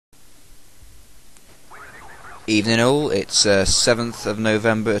Evening all, it's 7th of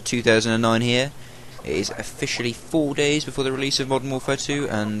November 2009 here. It is officially 4 days before the release of Modern Warfare 2,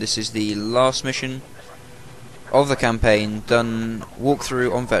 and this is the last mission of the campaign, done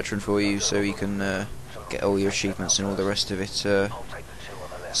walkthrough on Veteran for you, so you can get all your achievements and all the rest of it. So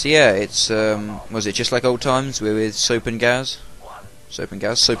yeah, it's, was it just like old times? We're with Soap and Price,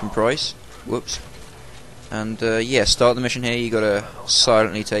 whoops. And yeah, start the mission here. You gotta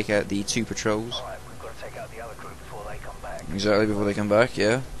silently take out the 2 patrols. Exactly, before they come back,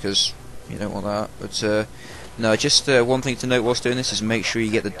 yeah, because you don't want that. But no, just one thing to note whilst doing this is make sure you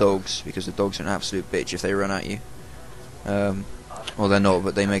get the dogs, because the dogs are an absolute bitch if they run at you. Well, they're not,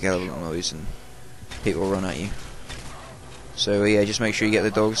 but they make a lot of noise and people run at you. So yeah, just make sure you get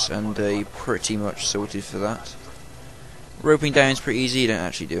the dogs, and you're pretty much sorted for that. Roping down is pretty easy. You don't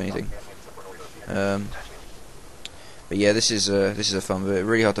actually do anything. But yeah, this is a fun bit.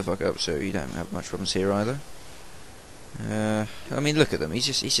 Really hard to fuck up, so you don't have much problems here either. I mean, look at them. He's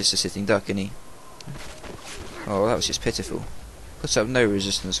just a sitting duck, isn't he? Oh, that was just pitiful. Puts up no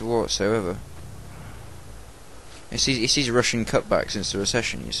resistance whatsoever. It's these Russian cutbacks since the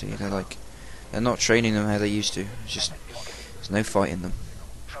recession. You see, they're not training them how they used to. It's just there's no fight in them.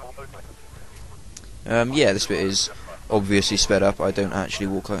 Yeah, this bit is obviously sped up. I don't actually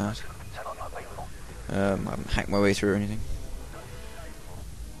walk like that. I haven't hacked my way through or anything.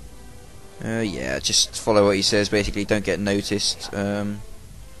 Yeah, just follow what he says, basically, don't get noticed, and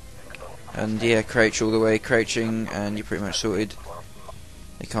yeah, crouch all the way, crouching, and you're pretty much sorted.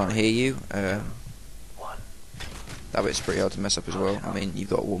 They can't hear you. That bit's pretty hard to mess up as well. I mean,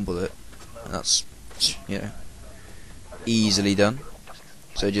 you've got 1 bullet, and that's, you know, easily done.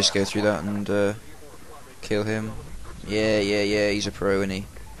 So just go through that and kill him. Yeah, he's a pro, isn't he?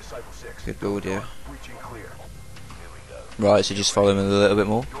 Good lord, yeah. Right, so just follow him a little bit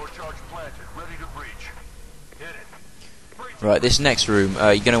more. Right, this next room,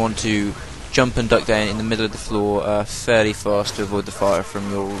 you're going to want to jump and duck down in the middle of the floor fairly fast to avoid the fire from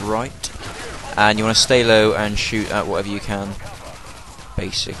your right. And you want to stay low and shoot at whatever you can,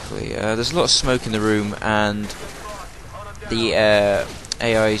 basically. There's a lot of smoke in the room, and the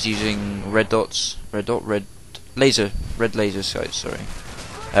AI is using red laser sights, sorry.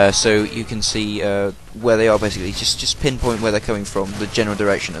 So you can see where they are, basically. Just pinpoint where they're coming from, the general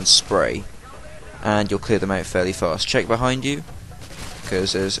direction, and spray. And you'll clear them out fairly fast. Check behind you,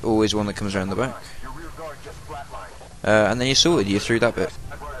 because there's always one that comes around the back. And then you're sorted, you're through that bit.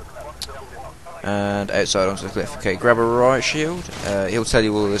 And outside onto the cliff. Okay, grab a riot shield. He'll tell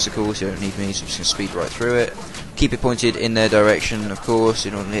you all of this, of course, you don't need me, so I'm just going to speed right through it. Keep it pointed in their direction, of course,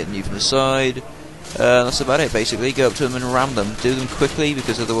 you don't want to hit you from the side. That's about it, basically. Go up to them and ram them. Do them quickly,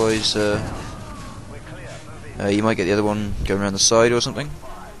 because otherwise you might get the other one going around the side or something.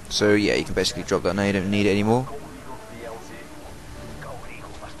 So yeah, you can basically drop that now, you don't need it anymore.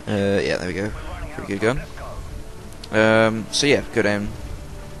 Yeah, there we go. Pretty good gun. So yeah, go down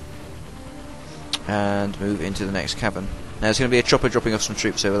and move into the next cabin. Now there's going to be a chopper dropping off some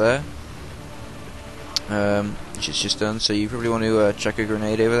troops over there, which is just done. So you probably want to chuck a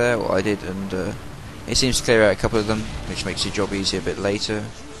grenade over there, well I did, and it seems to clear out a couple of them, which makes your job easier a bit later.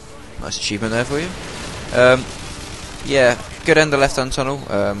 Nice achievement there for you. Yeah, go down the left-hand tunnel,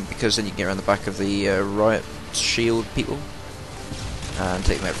 because then you can get around the back of the riot shield people and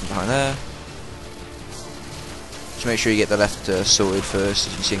take them out from behind there. Just make sure you get the left sorted first,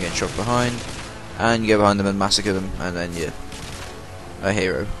 as you can see them getting shot behind, and you go behind them and massacre them, and then you're a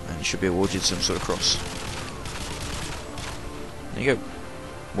hero, and you should be awarded some sort of cross. There you go.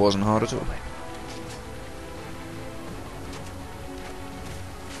 Wasn't hard at all.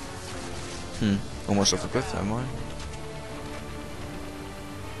 Almost off the cliff, never mind.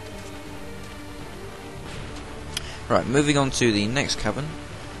 Right, moving on to the next cabin.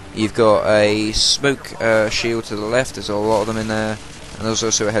 You've got a smoke shield to the left, there's a lot of them in there, and there's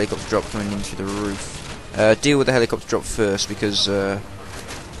also a helicopter drop coming in through the roof. Deal with the helicopter drop first, because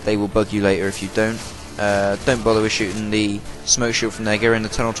they will bug you later if you don't. Don't bother with shooting the smoke shield from there, go in the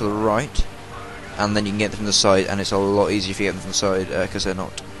tunnel to the right, and then you can get them from the side, and it's a lot easier if you get them from the side, because they're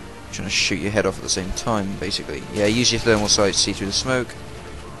not trying to shoot your head off at the same time, basically. Yeah, use your thermal sight to see through the smoke,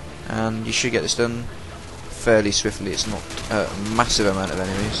 and you should get this done fairly swiftly. It's not a massive amount of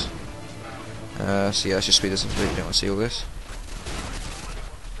enemies. So yeah, let's just speed this up a bit, you don't want to see all this.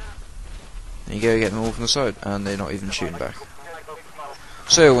 There you go, get them all from the side, and they're not even shooting back.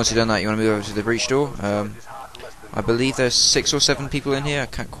 So once you've done that, you want to move over to the breach door. I believe there's 6 or 7 people in here, I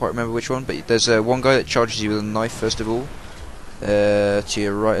can't quite remember which one, but there's one guy that charges you with a knife first of all. To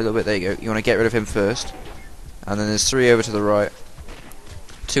your right a little bit, there you go. You want to get rid of him first. And then there's 3 over to the right,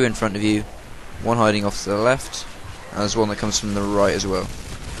 2 in front of you, one hiding off to the left, and there's one that comes from the right as well.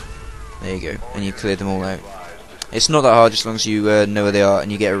 There you go, and you cleared them all out. It's not that hard, as long as you know where they are,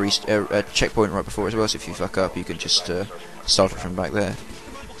 and you get a checkpoint right before as well, so if you fuck up you can just start it from back there.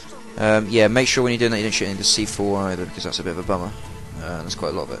 Yeah, make sure when you're doing that you don't shoot into C4 either, because that's a bit of a bummer. There's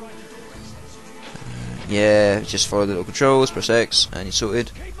quite a lot of it. Yeah, just follow the little controls, press X, and you're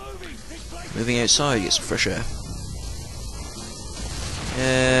sorted. Moving outside, get some fresh air.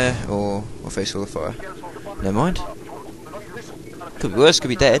 Yeah, or face full of fire. Never mind. Could be worse, could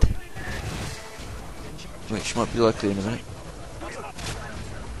be dead. Which might be likely in a minute.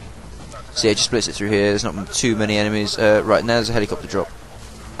 So yeah, just splits it through here. There's not too many enemies. Right, now there's a helicopter drop,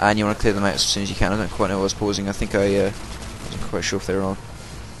 and you want to clear them out as soon as you can. I don't quite know what I was pausing. I think I wasn't quite sure if they were on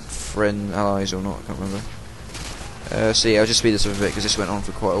friend allies or not. I can't remember. So yeah, I'll just speed this up a bit because this went on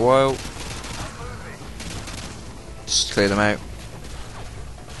for quite a while. Just clear them out.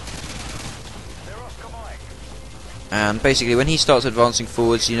 And basically, when he starts advancing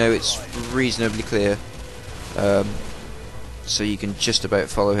forwards, you know it's reasonably clear. So you can just about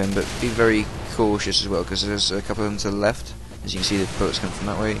follow him, but be very cautious as well, because there's a couple of them to the left. As you can see, the bullets come from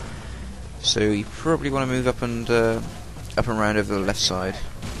that way. So you probably want to move up and round over the left side.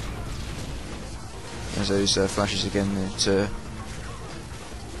 There's those flashes again that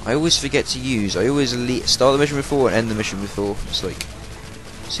I always forget to use. I always start the mission before and end the mission before. It's like,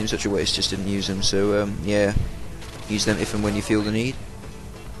 seems such a waste, just didn't use them. So yeah, use them if and when you feel the need.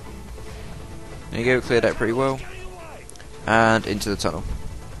 There you go, cleared out pretty well. And into the tunnel.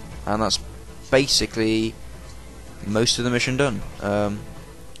 And that's basically most of the mission done.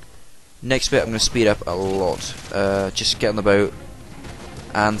 Next bit I'm going to speed up a lot. Just get on the boat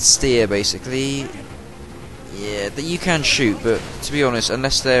and steer, basically. Yeah, that you can shoot, but to be honest,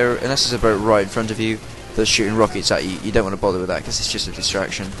 unless there's a boat right in front of you that's shooting rockets at you, you don't want to bother with that because it's just a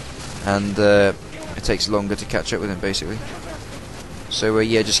distraction, and it takes longer to catch up with him, basically. So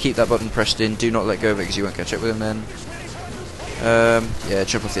yeah, just keep that button pressed in. Do not let go of it because you won't catch up with him then. Yeah,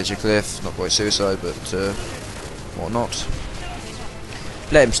 jump off the edge of the cliff. Not quite suicide, but whatnot.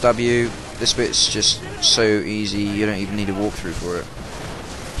 Let him stab you. This bit's just so easy. You don't even need a walkthrough for it.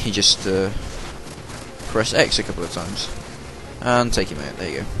 You just press X a couple of times and take him out. There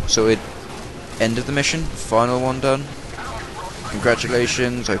you go. So end of the mission. Final one done.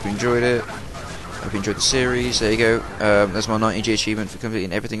 Congratulations. Hope you enjoyed it. Hope you enjoyed the series. There you go. There's my 90G achievement for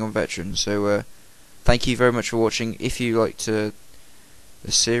completing everything on Veteran. So thank you very much for watching. If you liked the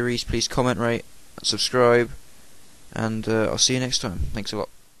series, please comment, rate, subscribe, and I'll see you next time. Thanks a lot.